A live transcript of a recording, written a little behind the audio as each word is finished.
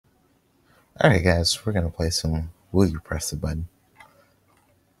Alright, guys, we're gonna play some Will You Press the Button?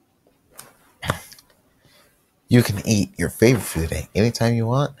 You can eat your favorite food at any time you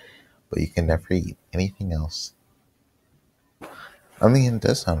want, but you can never eat anything else. I mean, it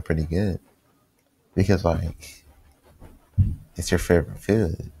does sound pretty good because, like, it's your favorite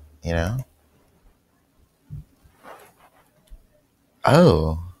food, you know?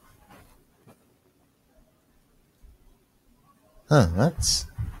 Oh, that's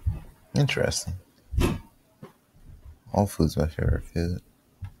interesting. All food's my favorite food.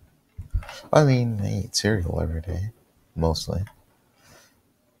 I mean, I eat cereal every day, mostly.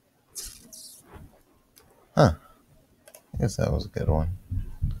 Huh, I guess that was a good one.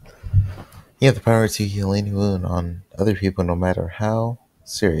 You have the power to heal any wound on other people, no matter how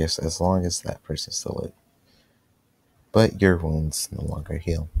serious, as long as that person's still alive. But your wounds no longer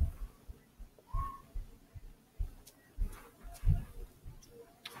heal.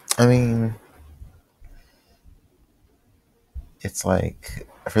 I mean, it's like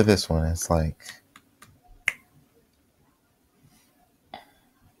for this one, it's like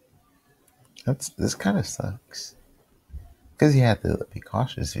this kind of sucks because you have to be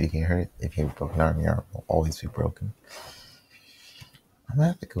cautious. If you get hurt, if you have a broken arm, your arm will always be broken. I'm gonna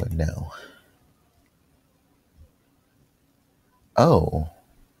have to go with no. Oh,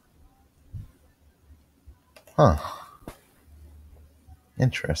 huh,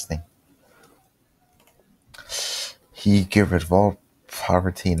 interesting. He get rid of all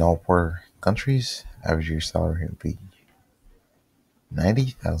poverty in all poor countries. Average year salary would be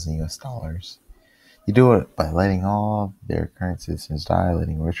 90,000 US dollars. You do it by letting all their current citizens die,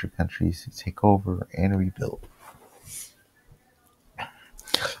 letting richer countries take over and rebuild.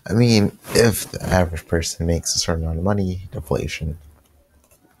 I mean, if the average person makes a certain amount of money, deflation,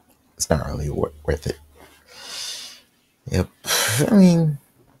 it's not really worth it. Yep. I mean,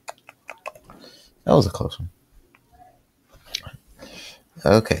 that was a close one.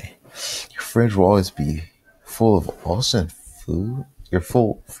 Okay. Your fridge will always be full of awesome food. Your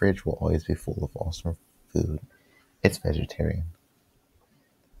full fridge will always be full of awesome food. It's vegetarian.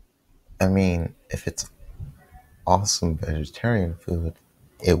 I mean, if it's awesome vegetarian food,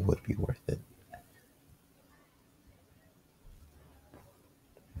 it would be worth it.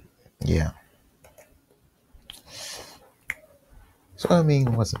 Yeah. So, I mean,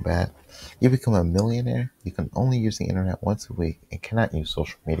 it wasn't bad. You become a millionaire, you can only use the internet once a week and cannot use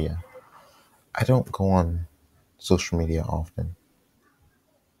social media. I don't go on social media often.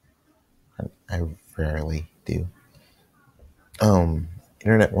 I rarely do. Um,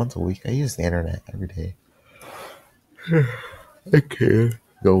 Internet once a week. I use the internet every day. I can't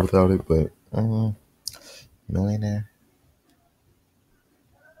go without it, but millionaire.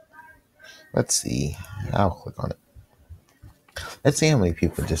 Let's see. I'll click on it. Let's see how many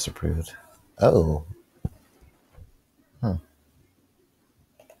people disapproved. Oh, huh.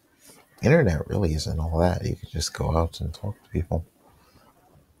 Internet really isn't all that. You could just go out and talk to people.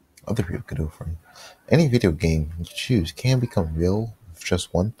 Other people could do it for you. Any video game you choose can become real with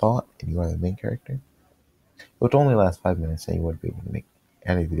just one thought, and you are the main character. It would only last 5 minutes, and you wouldn't be able to make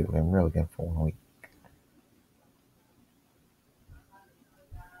any video game real again for 1 week.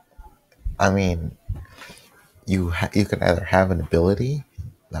 I mean, you can either have an ability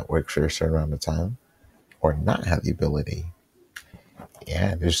that works for a certain amount of time, or not have the ability.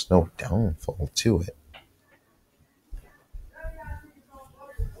 Yeah, there's no downfall to it.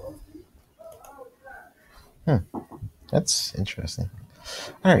 That's interesting.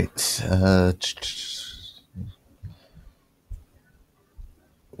 All right.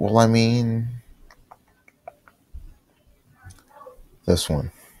 Well, I mean, this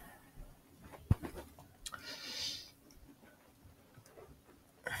one.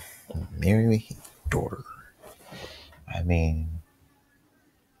 Marry me, daughter. I mean,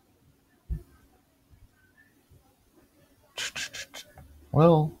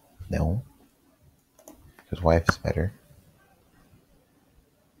 well, no, because wife is better.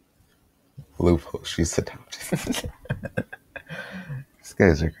 Loophole. She's adopted. These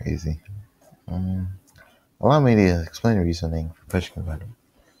guys are crazy. Um, Allow me to explain the reasoning for pushing the button.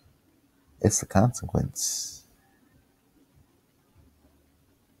 It's the consequence.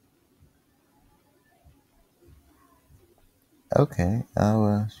 Okay,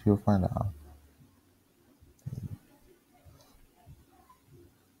 she'll find out.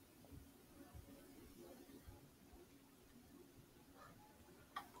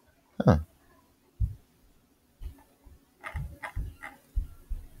 Huh.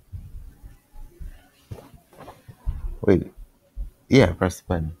 Wait. Yeah, press the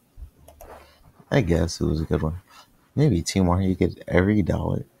button. I guess it was a good one. Maybe two more. You get every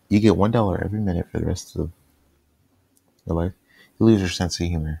dollar. You get $1 every minute for the rest of your life. You lose your sense of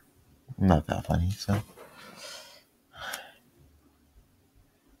humor. I'm not that funny, so.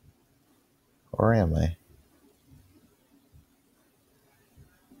 Or am I?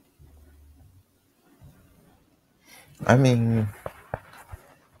 I mean,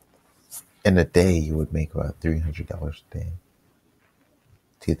 in a day, you would make about $300 a day,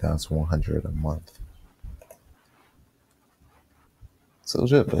 2,100 a month. So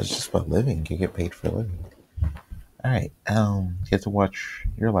it's just about living. You get paid for living. All right. You get to watch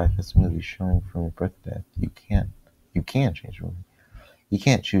your life as a movie showing from your birth to death. You can change your movie. You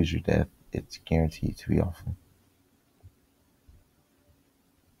can't choose your death. It's guaranteed to be awful.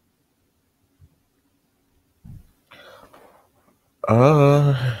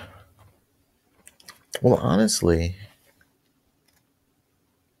 Uh, well, honestly,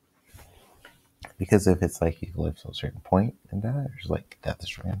 because if it's like you live to a certain point and die, or like death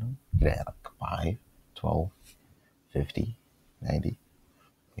is random, you could have like 5, 12, 50, 90.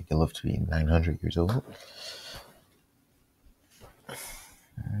 You could live to be 900 years old.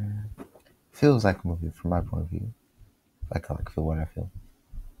 Feels like a movie from my point of view. Like I like feel what I feel,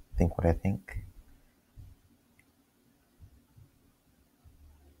 think what I think.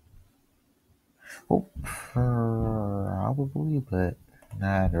 Well, probably, but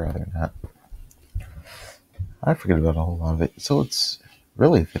I'd rather not. I forget about a whole lot of it. So it's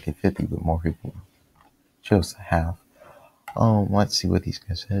really 50-50, but more people chose to have. Let's see what these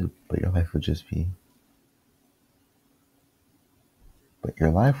guys said. But your life would just be,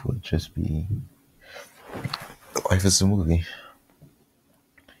 life is a movie.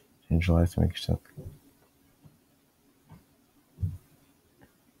 Change your life to make yourself.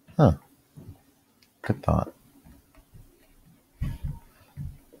 Huh. Good thought.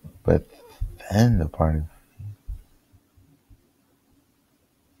 But then the part of,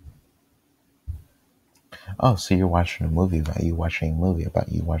 oh, so you're watching a movie about you watching a movie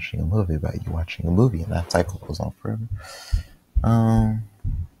about you watching a movie about you watching a movie, and that cycle goes on forever. Um,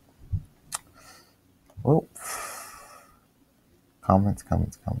 well, comments.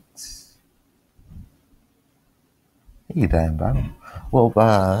 You die in battle. Well,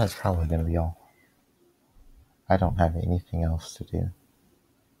 that's probably gonna be all. I don't have anything else to do.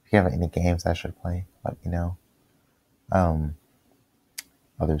 If you have any games I should play, let me know. Um,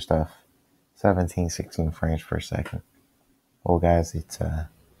 Other stuff. 17, 16 frames per second. Well, guys, it's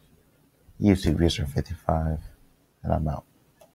YouTube user 55, and I'm out.